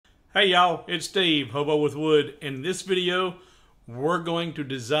Hey y'all, it's Steve, Hobo with Wood. In this video, we're going to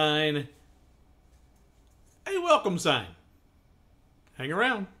design a welcome sign. Hang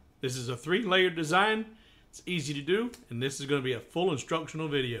around. This is a 3-layered design. It's easy to do, and this is going to be a full instructional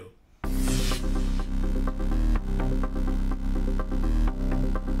video.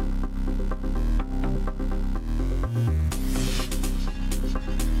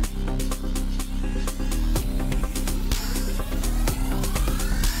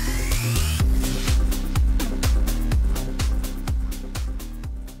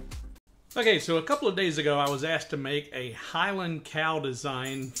 Okay, so a couple of days ago I was asked to make a Highland cow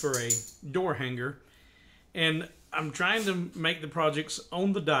design for a door hanger, and I'm trying to make the projects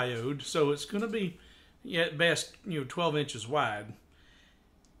on the diode, so it's going to be at best 12 inches wide.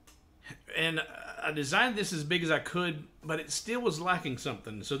 And I designed this as big as I could, but it still was lacking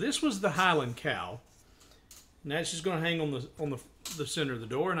something. So this was the Highland cow, and that's just going to hang on the center of the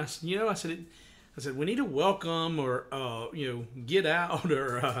door. And I said we need a welcome or get out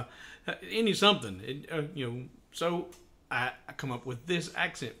or something. So I come up with this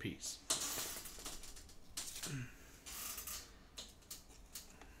accent piece.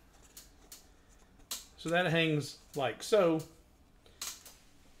 So that hangs like so,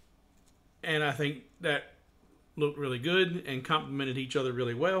 and I think that looked really good and complemented each other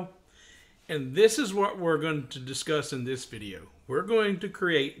really well. And this is what we're going to discuss in this video. We're going to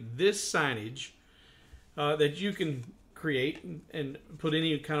create this signage that you can create and put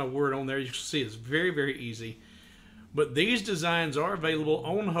any kind of word on there. You can see it's very, very easy. But these designs are available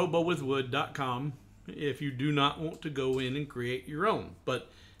on hobowithwood.com if you do not want to go in and create your own.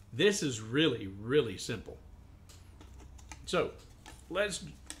 But this is really, really simple. So let's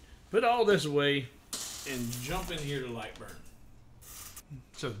put all this away and jump in here to Lightburn.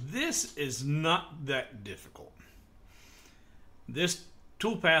 So this is not that difficult. This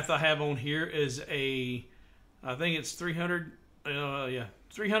toolpath I have on here is I think it's 300 by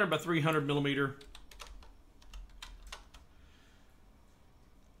 300 millimeter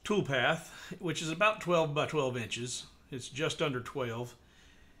toolpath, which is about 12 by 12 inches. It's just under 12.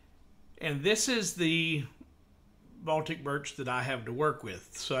 And this is the Baltic birch that I have to work with.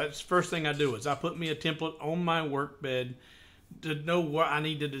 So that's the first thing I do is I put me a template on my workbed to know what I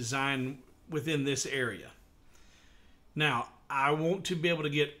need to design within this area. Now, I want to be able to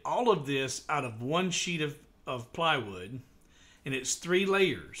get all of this out of one sheet of plywood, and it's 3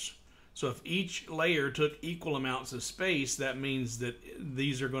 layers. So if each layer took equal amounts of space, that means that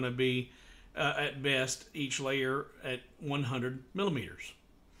these are going to be at best each layer at 100 millimeters.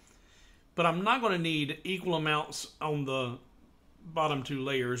 But I'm not going to need equal amounts on the bottom 2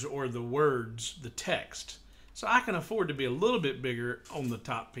 layers or the words, the text. So I can afford to be a little bit bigger on the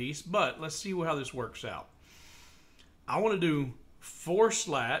top piece, but let's see how this works out. I want to do 4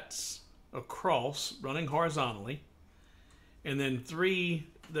 slats across running horizontally, and then 3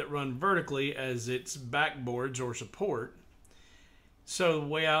 that run vertically as its backboards or support. So the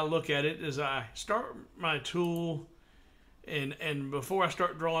way I look at it is I start my tool, and before I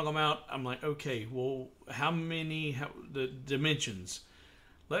start drawing them out, I'm like, okay, well, the dimensions.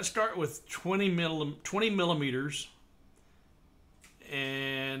 Let's start with 20 millimeters,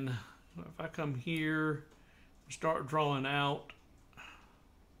 and if I come here, start drawing out.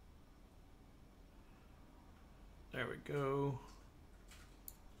 There we go.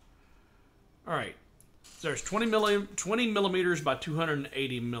 All right, so there's 20 millimeters by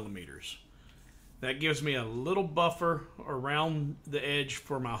 280 millimeters. That gives me a little buffer around the edge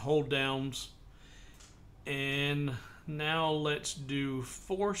for my hold downs. And now let's do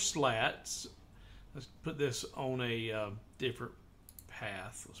 4 slats. Let's put this on a different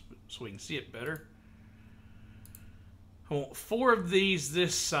path so we can see it better. I want 4 of these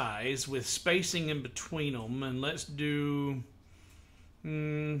this size with spacing in between them, and let's do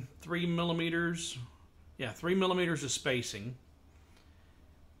 3 millimeters. Yeah, 3 millimeters of spacing.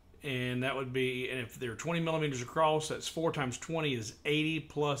 And that would be, and if they're 20 millimeters across, that's 4 times 20 is 80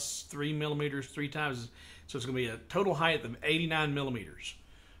 plus 3 millimeters, 3 times. So it's going to be a total height of 89 millimeters.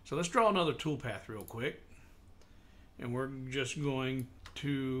 So let's draw another toolpath real quick. And we're just going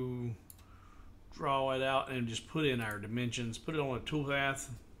to draw it out and just put in our dimensions. Put it on a toolpath.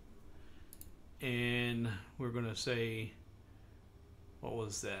 And we're going to say, what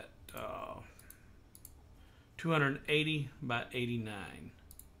was that? 280 by 89.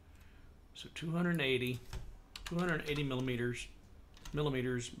 So 280 millimeters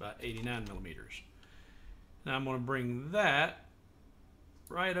by 89 millimeters. Now I'm going to bring that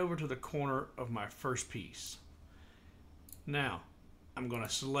right over to the corner of my first piece. Now I'm going to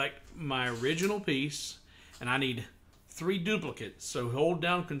select my original piece, and I need 3 duplicates. So hold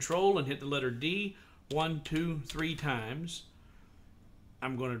down Control and hit the letter D 1, 2, 3 times.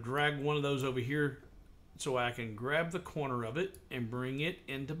 I'm going to drag one of those over here so I can grab the corner of it and bring it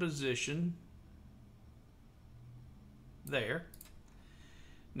into position. There.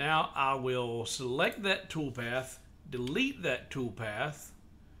 Now I will select that toolpath, delete that toolpath,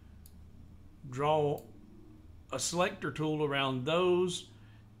 draw a selector tool around those,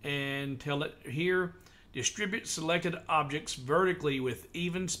 and tell it here, distribute selected objects vertically with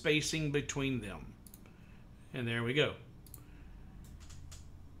even spacing between them. And there we go.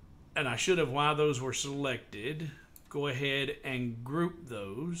 And I should have, while those were selected, go ahead and group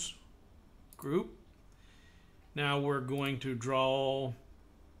those. Group. Now we're going to draw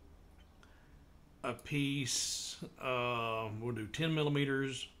a piece, we'll do 10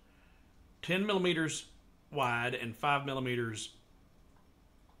 millimeters wide and 5 millimeters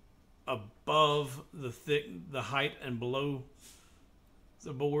above the height and below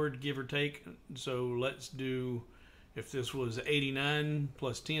the board, give or take. So let's do, if this was 89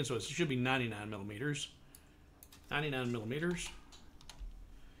 plus 10, so it should be 99 millimeters. 99 millimeters.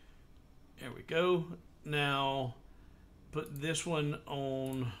 There we go. Now put this one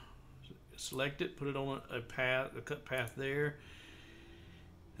on, select it, put it on a path, a cut path there.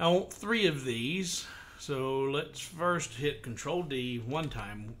 I want 3 of these, so let's first hit Control D one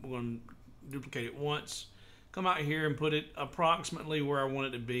time. We're going to duplicate it once, come out here and put it approximately where I want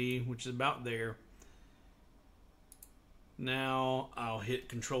it to be, which is about there. Now I'll hit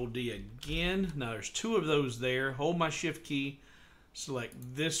Control D again. Now there's 2 of those there. Hold my Shift key, select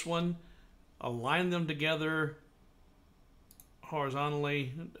this one, align them together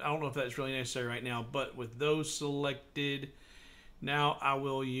horizontally. I don't know if that's really necessary right now, but with those selected, now I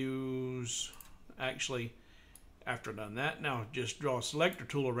will use, actually, after I've done that, now just draw a selector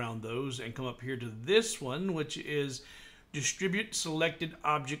tool around those and come up here to this one, which is distribute selected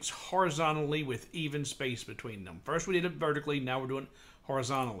objects horizontally with even space between them. First we did it vertically, now we're doing it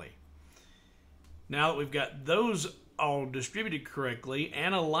horizontally. Now that we've got those all distributed correctly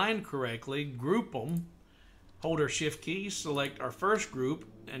and aligned correctly, group them. Hold our Shift key, select our first group,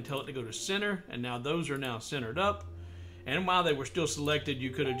 and tell it to go to center, and now those are now centered up. And while they were still selected, you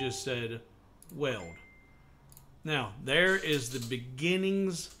could have just said weld. Now, there is the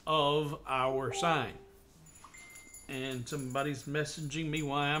beginnings of our sign. And somebody's messaging me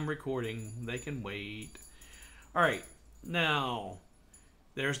while I'm recording. They can wait. All right, now,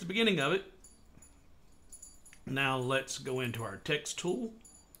 there's the beginning of it. Now let's go into our text tool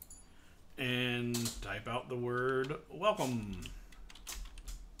and type out the word welcome.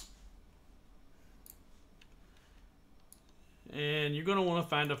 And you're going to want to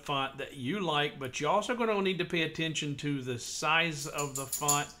find a font that you like, but you're also going to need to pay attention to the size of the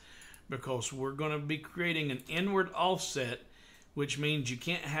font, because we're going to be creating an inward offset, which means you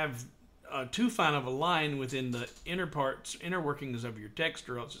can't have too fine of a line within the inner workings of your text,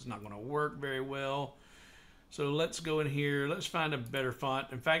 or else it's not going to work very well. So let's go in here, let's find a better font.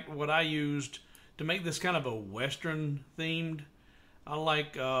 In fact, what I used to make this kind of a Western themed, I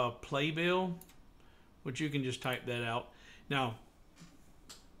like Playbill, which you can just type that out. Now,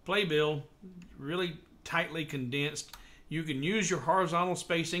 Playbill, really tightly condensed. You can use your horizontal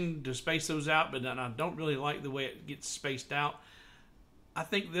spacing to space those out, but I don't really like the way it gets spaced out. I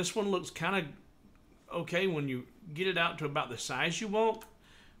think this one looks kind of okay when you get it out to about the size you want.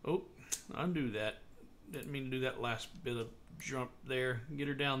 Oh, undo that. Didn't mean to do that last bit of jump there. Get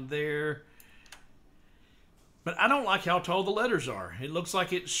her down there. But I don't like how tall the letters are. It looks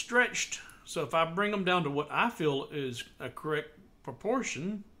like it's stretched. So if I bring them down to what I feel is a correct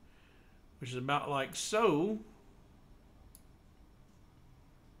proportion, which is about like so,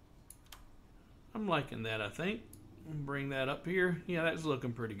 I'm liking that, I think. Bring that up here. Yeah, that's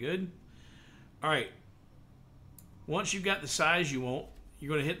looking pretty good. All right. Once you've got the size you want, you're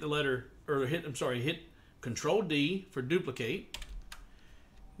going to hit the letter, or hit Control D for duplicate.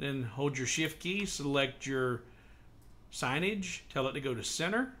 Then hold your Shift key, select your signage, tell it to go to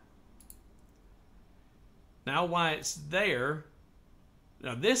center. Now while it's there,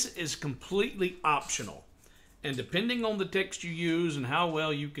 now this is completely optional. And depending on the text you use and how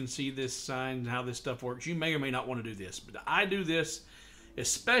well you can see this sign and how this stuff works, you may or may not want to do this. But I do this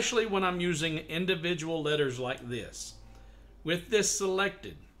especially when I'm using individual letters like this. With this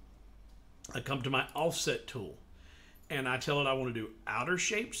selected, I come to my offset tool and I tell it I want to do outer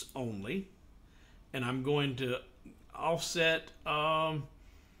shapes only. And I'm going to offset, yeah,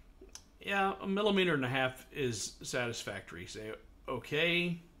 1.5 millimeters is satisfactory. Say,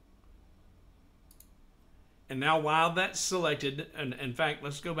 okay. And now while that's selected, and in fact,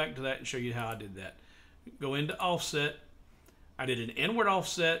 let's go back to that and show you how I did that. go into offset. I did an inward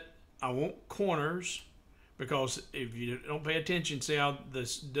offset. I want corners, because if you don't pay attention, see how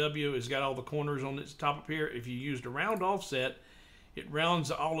this W has got all the corners on its top up here? If you used a round offset, it rounds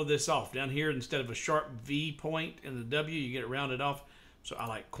all of this off. Down here, instead of a sharp V point in the W, you get it rounded off. So I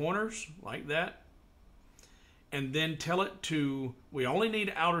like corners like that. And then tell it to, we only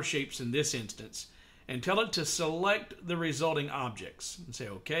need outer shapes in this instance, and tell it to select the resulting objects. And say,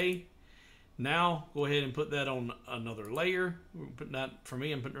 okay. Now, go ahead and put that on another layer. We're putting that, for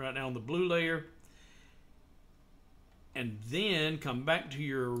me, I'm putting it right now on the blue layer. And then come back to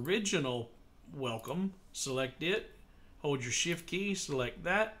your original welcome, select it, hold your shift key, select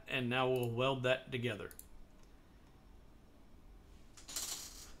that, and now we'll weld that together.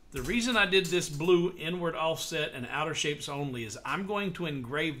 The reason I did this blue inward offset and outer shapes only is I'm going to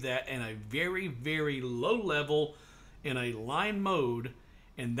engrave that in a very, very low level in a line mode,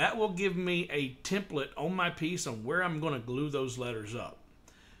 and that will give me a template on my piece on where I'm going to glue those letters up.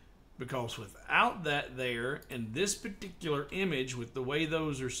 Because without that there, in this particular image, with the way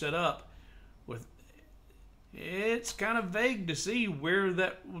those are set up, it's kind of vague to see where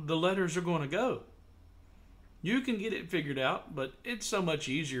the letters are going to go. You can get it figured out, but it's so much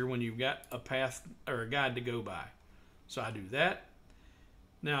easier when you've got a path or a guide to go by. So I do that.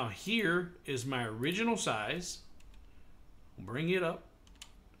 Now here is my original size. I'll bring it up.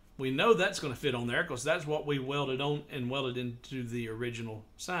 We know that's going to fit on there because that's what we welded on and welded into the original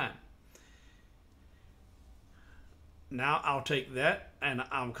sign. Now I'll take that and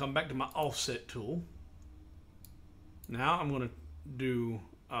I'll come back to my offset tool. Now I'm going to do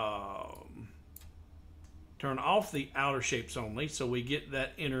turn off the outer shapes only, so we get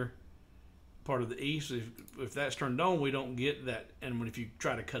that inner part of the E. So if that's turned on, we don't get that. And if you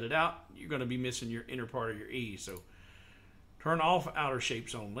try to cut it out, you're going to be missing your inner part of your E. So turn off outer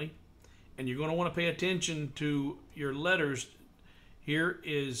shapes only. And you're going to want to pay attention to your letters. Here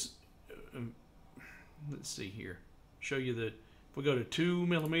is, let's see here. Show you the, if we go to 2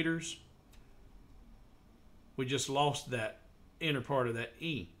 millimeters, we just lost that inner part of that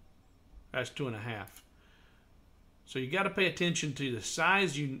E. That's 2.5. So you got to pay attention to the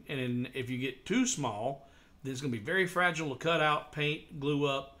size and if you get too small, then it's going to be very fragile to cut out, paint, glue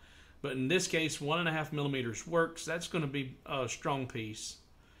up. But in this case, 1.5 millimeters works. That's going to be a strong piece.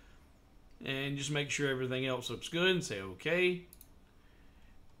 And just make sure everything else looks good and say okay.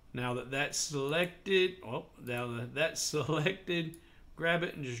 Now that that's selected, grab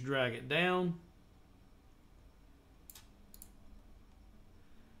it and just drag it down.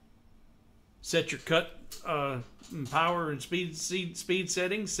 Set your cut power and speed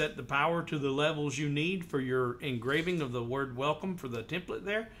settings. Set the power to the levels you need for your engraving of the word welcome for the template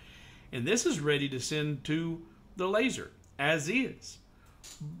there. And this is ready to send to the laser as is.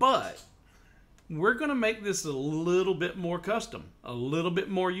 But we're going to make this a little bit more custom, a little bit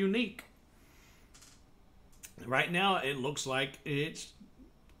more unique. Right now it looks like we're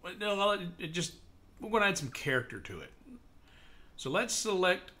going to add some character to it. So let's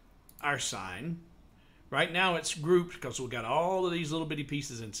select our sign. Right now it's grouped because we've got all of these little bitty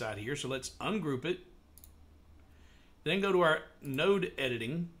pieces inside here. So let's ungroup it. Then go to our node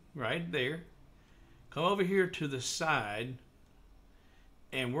editing right there. Come over here to the side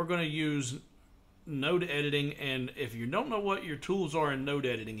and we're going to use node editing. And if you don't know what your tools are in node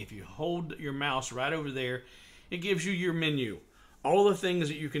editing, if you hold your mouse right over there, it gives you your menu. All the things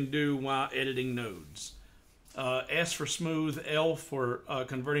that you can do while editing nodes. S for smooth, L for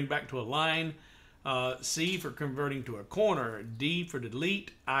converting back to a line, C for converting to a corner, D for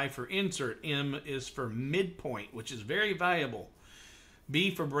delete, I for insert, M is for midpoint, which is very valuable.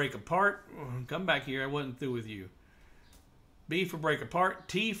 B for break apart. Come back here, I wasn't through with you. B for break apart,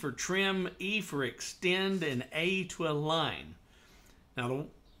 T for trim, E for extend, and A to align. Now,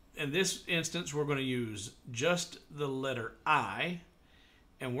 in this instance, we're going to use just the letter I,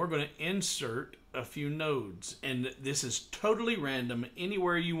 and we're going to insert a few nodes. And this is totally random,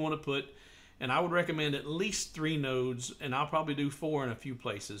 anywhere you want to put, and I would recommend at least 3 nodes, and I'll probably do 4 in a few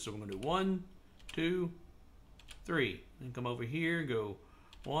places. So we're going to do 1, 2, 3. And come over here and go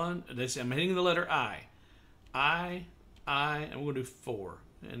 1. I'm hitting the letter I, and we're going to do 4.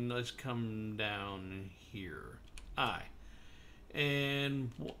 And let's come down here. I.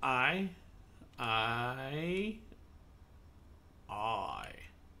 And I.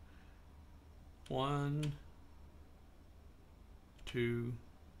 1, 2,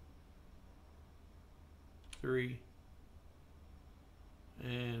 3,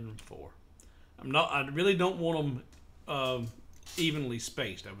 and 4. I really don't want them evenly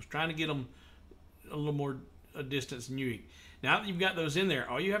spaced. I was trying to get them a little more distance than unique. Now that you've got those in there,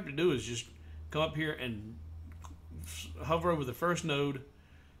 all you have to do is just come up here and hover over the first node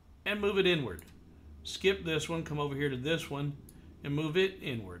and move it inward. Skip this one, come over here to this one and move it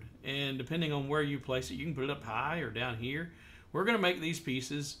inward. And depending on where you place it, you can put it up high or down here. We're going to make these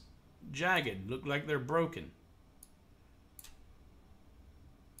pieces jagged, look like they're broken.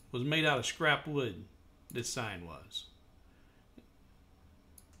 It was made out of scrap wood, this sign was.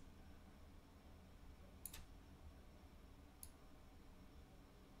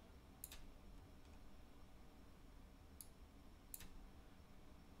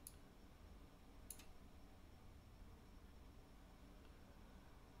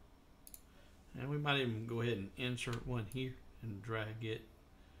 And we might even go ahead and insert one here and drag it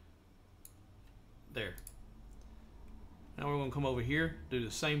there. Now we're going to come over here, do the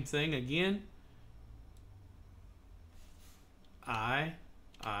same thing again. I.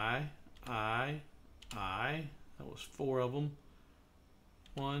 That was 4 of them.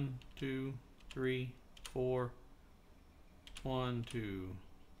 1, 2, 3, 4. 1, 2,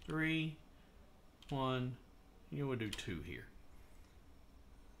 3. 1. You would do 2 here.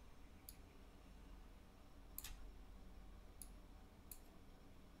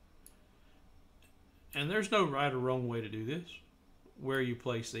 And there's no right or wrong way to do this, where you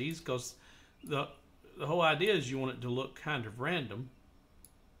place these, because the whole idea is you want it to look kind of random.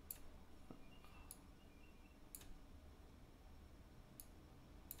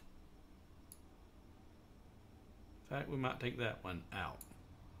 In fact, we might take that one out.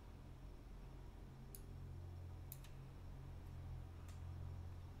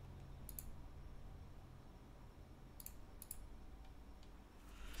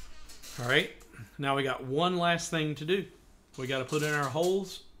 All right. Now we got one last thing to do. We got to put in our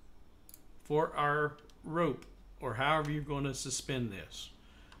holes for our rope, or however you're going to suspend this.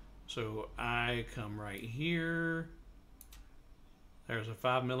 So I come right here. There's a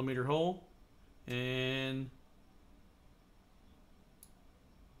 5mm hole, and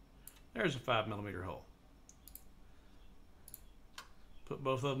there's a 5mm hole. Put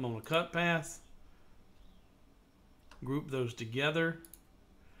both of them on a cut path. Group those together.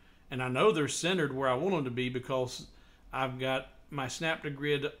 And I know they're centered where I want them to be because I've got my snap to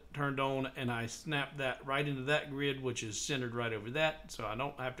grid turned on and I snap that right into that grid, which is centered right over that. So I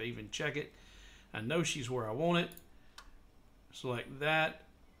don't have to even check it. I know she's where I want it. Select that.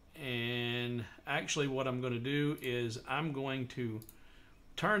 And actually what I'm going to do is I'm going to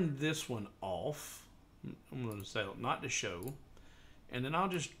turn this one off. I'm going to say not to show. And then I'll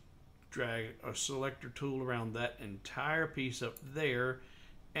just drag a selector tool around that entire piece up there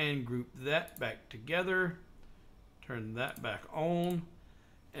and group that back together, turn that back on,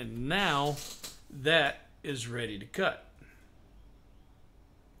 and now that is ready to cut.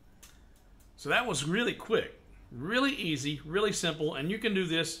 So that was really quick, really easy, really simple, and you can do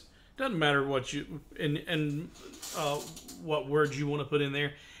this. Doesn't matter what you what words you want to put in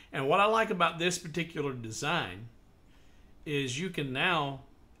there. And what I like about this particular design is you can now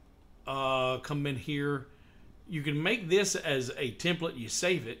come in here. You can make this as a template, you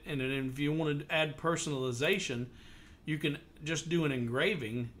save it, and then if you want to add personalization, you can just do an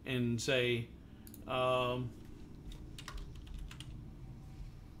engraving and say, in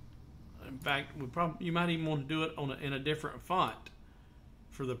fact, you might even want to do it in a different font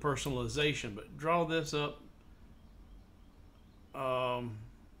for the personalization, but draw this up. In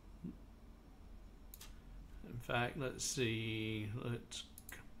fact, let's see, let's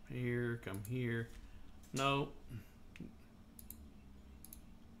come here. No.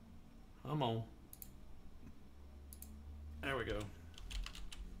 Come on. There we go.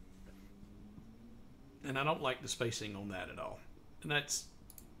 And I don't like the spacing on that at all. And that's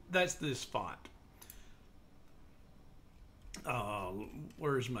this font.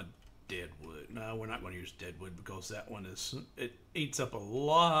 Where's my deadwood? No, we're not going to use deadwood because that one it eats up a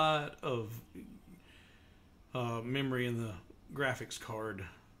lot of memory in the graphics card.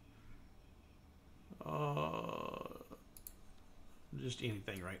 Just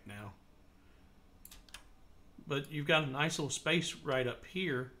anything right now. But you've got a nice little space right up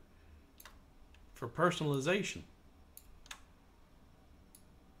here for personalization.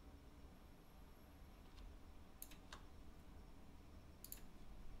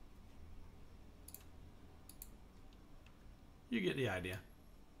 You get the idea.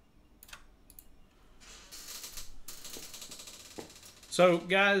 So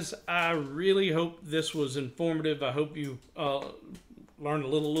guys, I really hope this was informative. I hope you learned a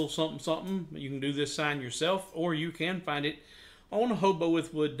little something. You can do this sign yourself, or you can find it on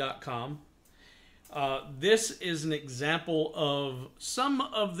hobowithwood.com. This is an example of some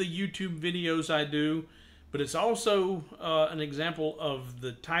of the YouTube videos I do, but it's also an example of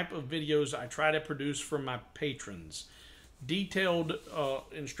the type of videos I try to produce for my patrons. Detailed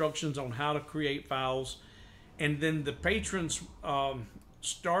instructions on how to create files, and then the patrons,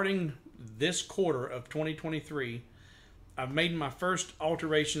 starting this quarter of 2023, I've made my first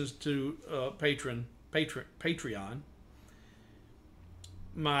alterations to Patreon.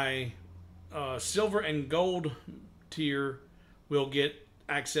 My silver and gold tier will get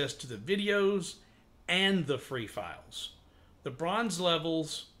access to the videos and the free files. The bronze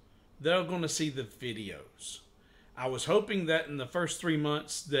levels, they're going to see the videos. I was hoping that in the first 3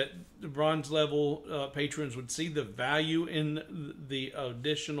 months that the bronze level patrons would see the value in the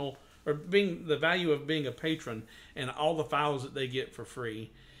additional, or being the value of being a patron and all the files that they get for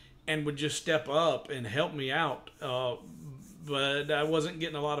free, and would just step up and help me out. But I wasn't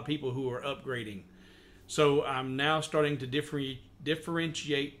getting a lot of people who were upgrading. So I'm now starting to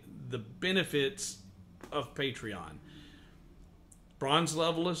differentiate the benefits of Patreon. Bronze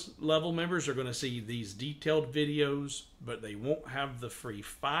level members are going to see these detailed videos, but they won't have the free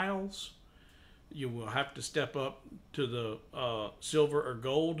files. You will have to step up to the silver or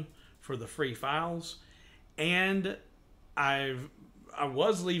gold for the free files. And I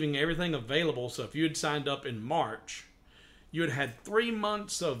was leaving everything available, so if you had signed up in March, you had 3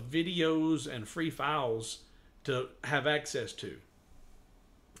 months of videos and free files to have access to.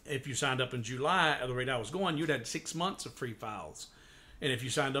 If you signed up in July, at the rate I was going, you'd had 6 months of free files. And if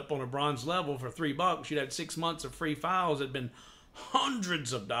you signed up on a bronze level for $3, you'd had 6 months of free files. It'd been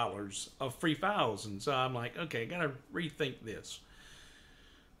hundreds of dollars of free files. And so I'm like, okay, I gotta rethink this.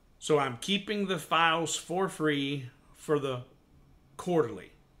 So I'm keeping the files for free for the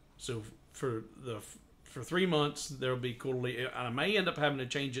quarterly. So for 3 months, there'll be quarterly. I may end up having to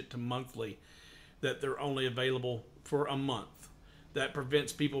change it to monthly, that they're only available for a month. That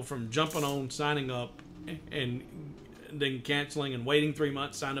prevents people from jumping on, signing up, and then canceling and waiting 3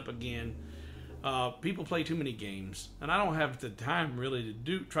 months, sign up again. People play too many games, and I don't have the time really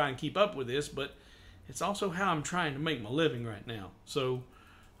to try and keep up with this, but it's also how I'm trying to make my living right now. So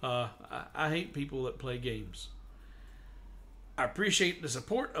I hate people that play games. I appreciate the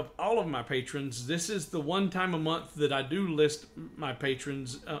support of all of my patrons. This is the one time a month that I do list my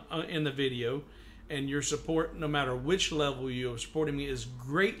patrons in the video, and your support, no matter which level you are supporting me, is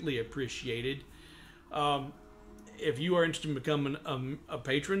greatly appreciated. If you are interested in becoming a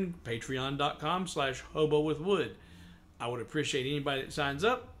patron, patreon.com/hobowithwood. I would appreciate anybody that signs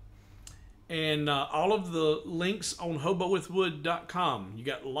up. And all of the links on hobowithwood.com. You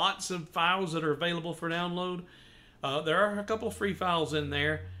got lots of files that are available for download. There are a couple of free files in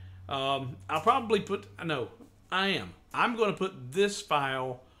there. I'll probably put, I'm going to put this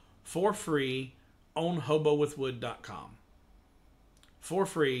file for free on hobowithwood.com. For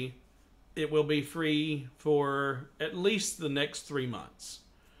free. It will be free for at least the next 3 months.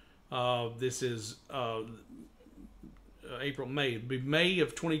 This is April, May. It'll be May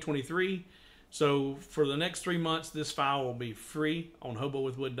of 2023. So for the next 3 months, this file will be free on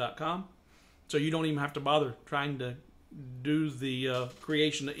hobowithwood.com. So you don't even have to bother trying to do the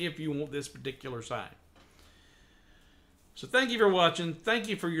creation if you want this particular site. So thank you for watching. Thank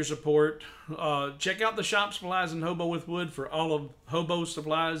you for your support. Check out the shop supplies in Hobo with Wood for all of Hobo's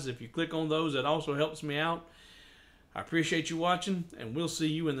supplies. If you click on those, that also helps me out. I appreciate you watching, and we'll see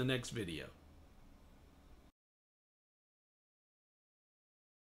you in the next video.